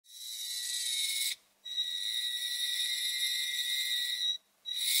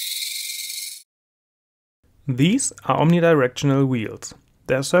These are omnidirectional wheels.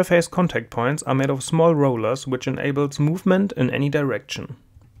 Their surface contact points are made of small rollers which enables movement in any direction.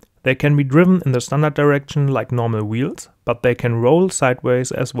 They can be driven in the standard direction like normal wheels, but they can roll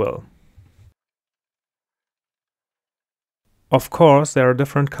sideways as well. Of course, there are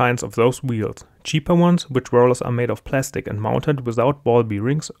different kinds of those wheels. Cheaper ones, which rollers are made of plastic and mounted without ball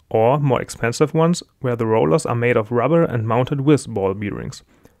bearings, or more expensive ones, where the rollers are made of rubber and mounted with ball bearings.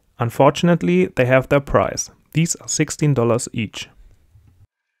 Unfortunately, they have their price. These are $16 each.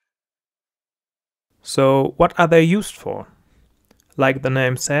 So, what are they used for? Like the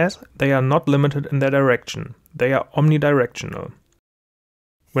name says, they are not limited in their direction. They are omnidirectional.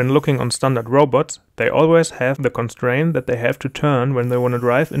 When looking on standard robots, they always have the constraint that they have to turn when they want to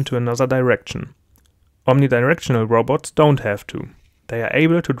drive into another direction. Omnidirectional robots don't have to. They are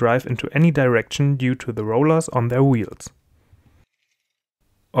able to drive into any direction due to the rollers on their wheels.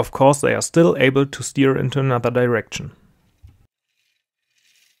 Of course, they are still able to steer into another direction.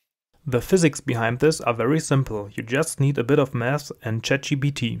 The physics behind this are very simple. You just need a bit of math and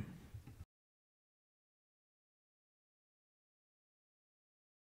ChatGPT.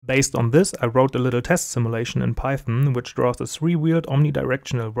 Based on this, I wrote a little test simulation in Python which draws a 3-wheeled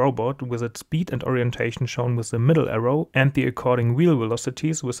omnidirectional robot with its speed and orientation shown with the middle arrow and the according wheel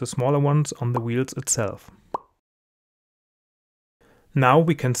velocities with the smaller ones on the wheels itself. Now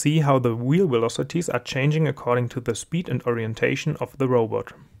we can see how the wheel velocities are changing according to the speed and orientation of the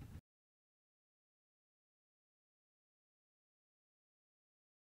robot.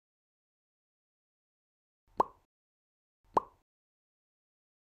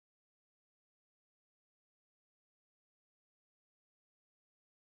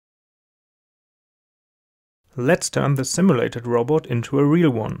 Let's turn the simulated robot into a real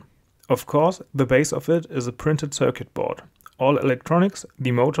one. Of course, the base of it is a printed circuit board. All electronics,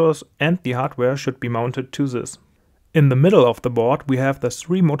 the motors and the hardware should be mounted to this. In the middle of the board we have the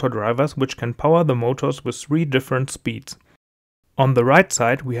 3 motor drivers which can power the motors with 3 different speeds. On the right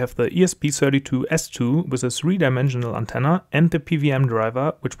side we have the ESP32 S2 with a 3-dimensional antenna and the PWM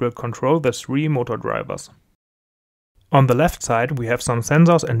driver which will control the 3 motor drivers. On the left side we have some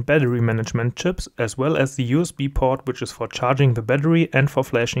sensors and battery management chips as well as the USB port which is for charging the battery and for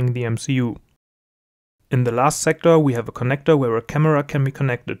flashing the MCU. In the last sector we have a connector where a camera can be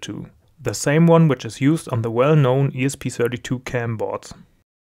connected to, the same one which is used on the well-known ESP32 CAM boards.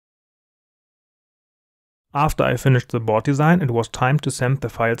 After I finished the board design it was time to send the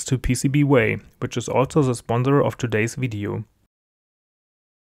files to PCBWay, which is also the sponsor of today's video.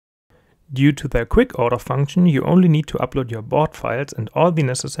 Due to their quick order function, you only need to upload your board files and all the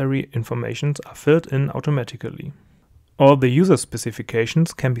necessary informations are filled in automatically. All the user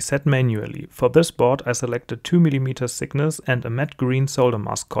specifications can be set manually. For this board I selected 2mm thickness and a matte green solder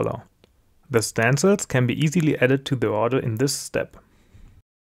mask color. The stencils can be easily added to the order in this step.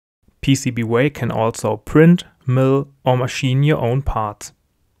 PCBWay can also print, mill or machine your own parts.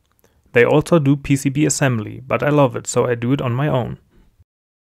 They also do PCB assembly, but I love it so I do it on my own.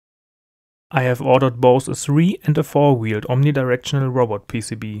 I have ordered both a 3- and a 4-wheeled omnidirectional robot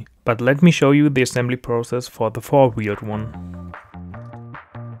PCB, but let me show you the assembly process for the 4-wheeled one.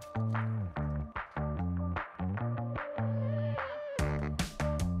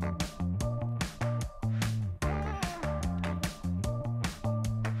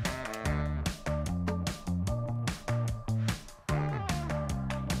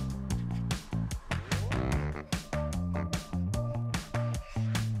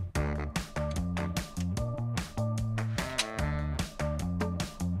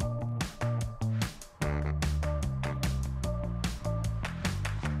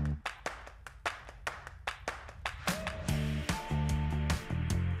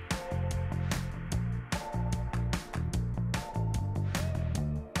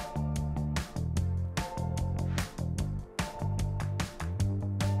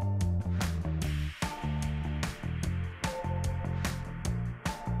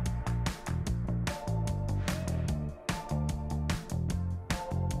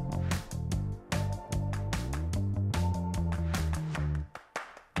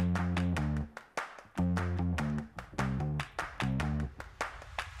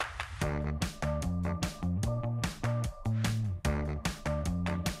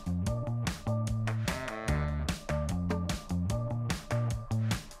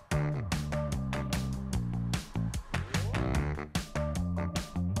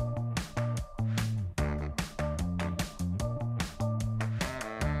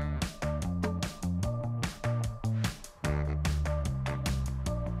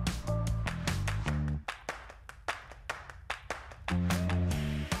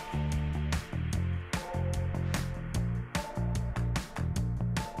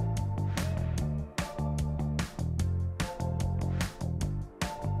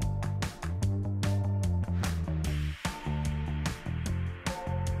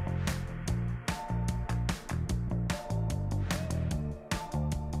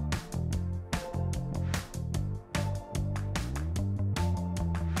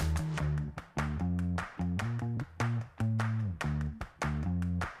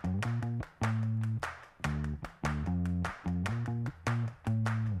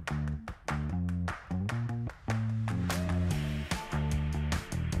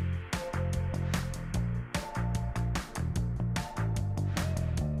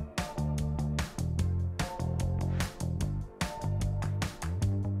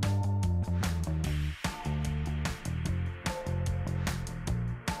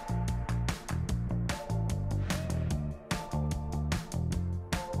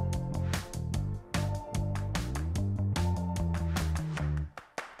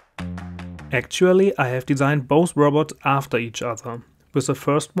 Actually, I have designed both robots after each other. With the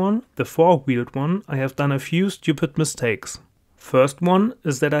first one, the four-wheeled one, I have done a few stupid mistakes. First one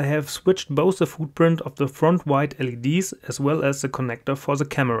is that I have switched both the footprint of the front white LEDs as well as the connector for the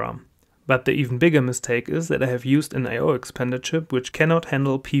camera. But the even bigger mistake is that I have used an I/O expander chip which cannot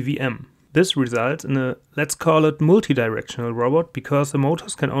handle PWM. This results in a, let's call it, multi-directional robot because the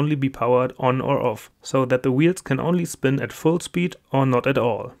motors can only be powered on or off, so that the wheels can only spin at full speed or not at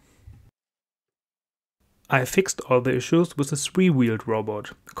all. I fixed all the issues with a three-wheeled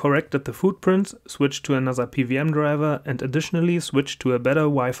robot, corrected the footprints, switched to another PWM driver and additionally switched to a better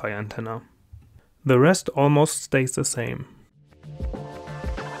Wi-Fi antenna. The rest almost stays the same.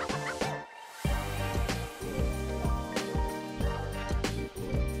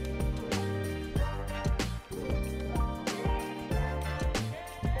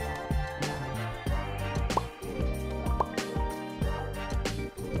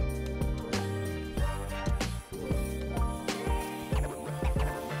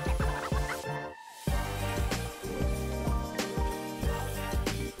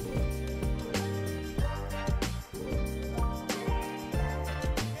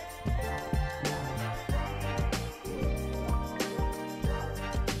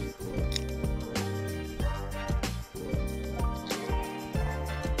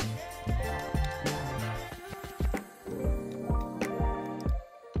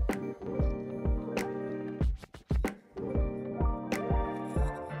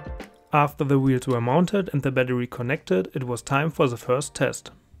 After the wheels were mounted and the battery connected, it was time for the first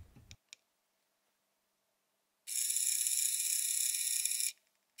test.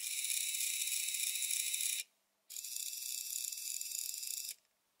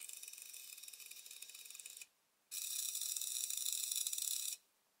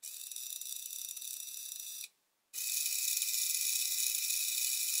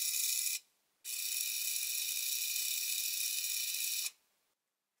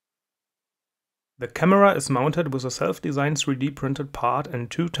 The camera is mounted with a self-designed 3D printed part and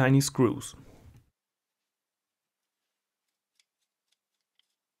two tiny screws.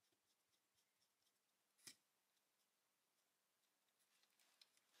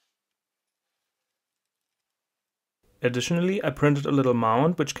 Additionally, I printed a little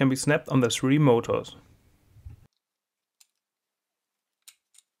mount which can be snapped on the three motors.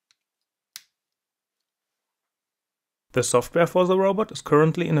 The software for the robot is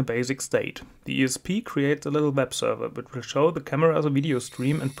currently in a basic state. The ESP creates a little web server which will show the camera as a video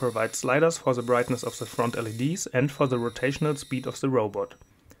stream and provide sliders for the brightness of the front LEDs and for the rotational speed of the robot.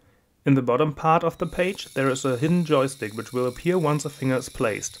 In the bottom part of the page there is a hidden joystick which will appear once a finger is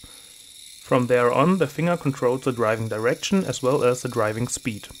placed. From there on, the finger controls the driving direction as well as the driving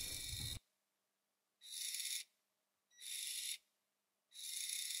speed.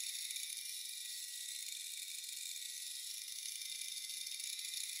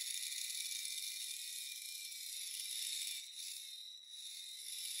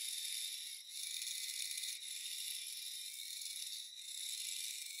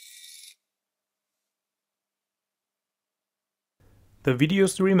 The video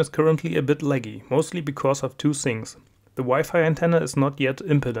stream is currently a bit laggy, mostly because of two things. The Wi-Fi antenna is not yet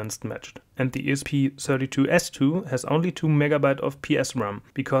impedance matched, and the ESP32S2 has only 2 MB of PS RAM,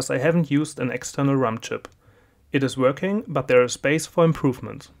 because I haven't used an external RAM chip. It is working, but there is space for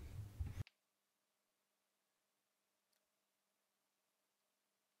improvements.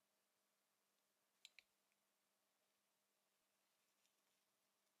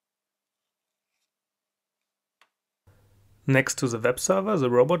 Next to the web server, the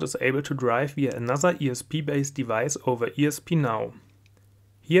robot is able to drive via another ESP-based device over ESP Now.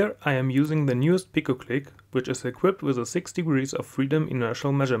 Here I am using the newest Picoclick, which is equipped with a 6 degrees of freedom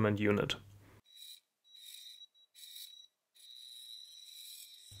inertial measurement unit.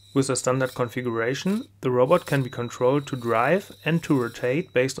 With a standard configuration, the robot can be controlled to drive and to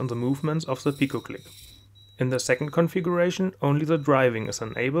rotate based on the movements of the Picoclick. In the second configuration, only the driving is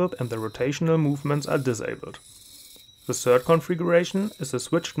enabled and the rotational movements are disabled. The third configuration is the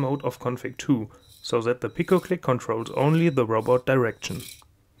switched mode of config 2, so that the Picoclick controls only the robot direction.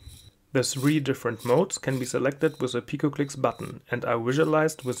 The three different modes can be selected with the Picoclick's button and are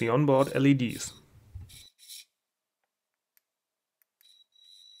visualized with the onboard LEDs.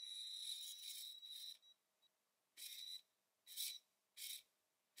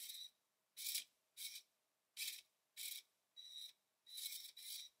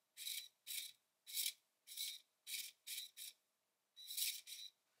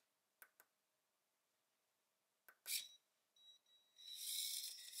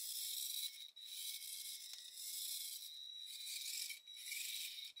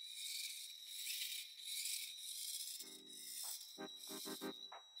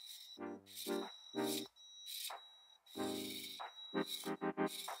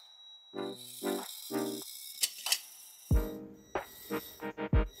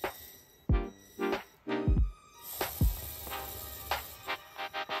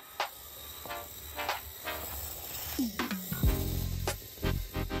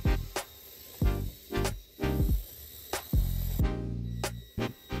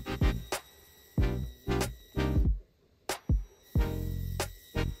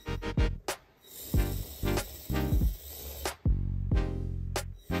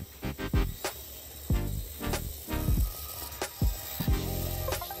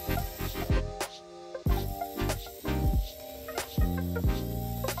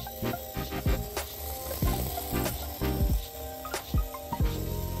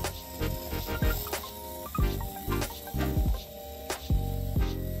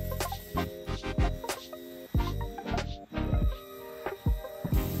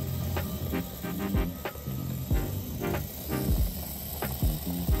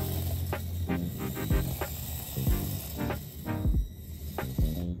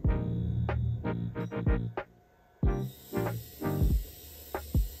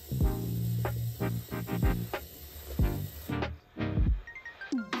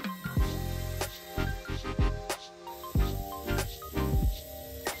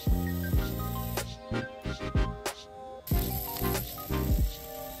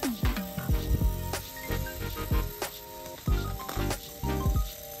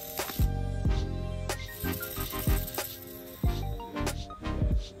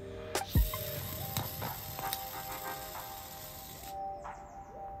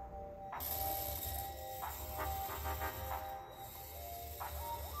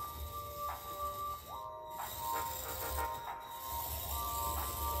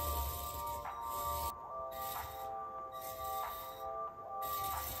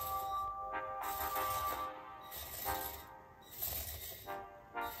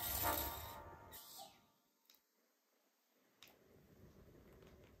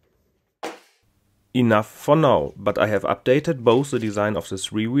 Enough for now, but I have updated both the design of the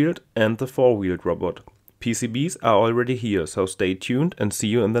 3-wheeled and the 4-wheeled robot. PCBs are already here, so stay tuned and see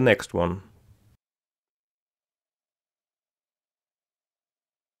you in the next one.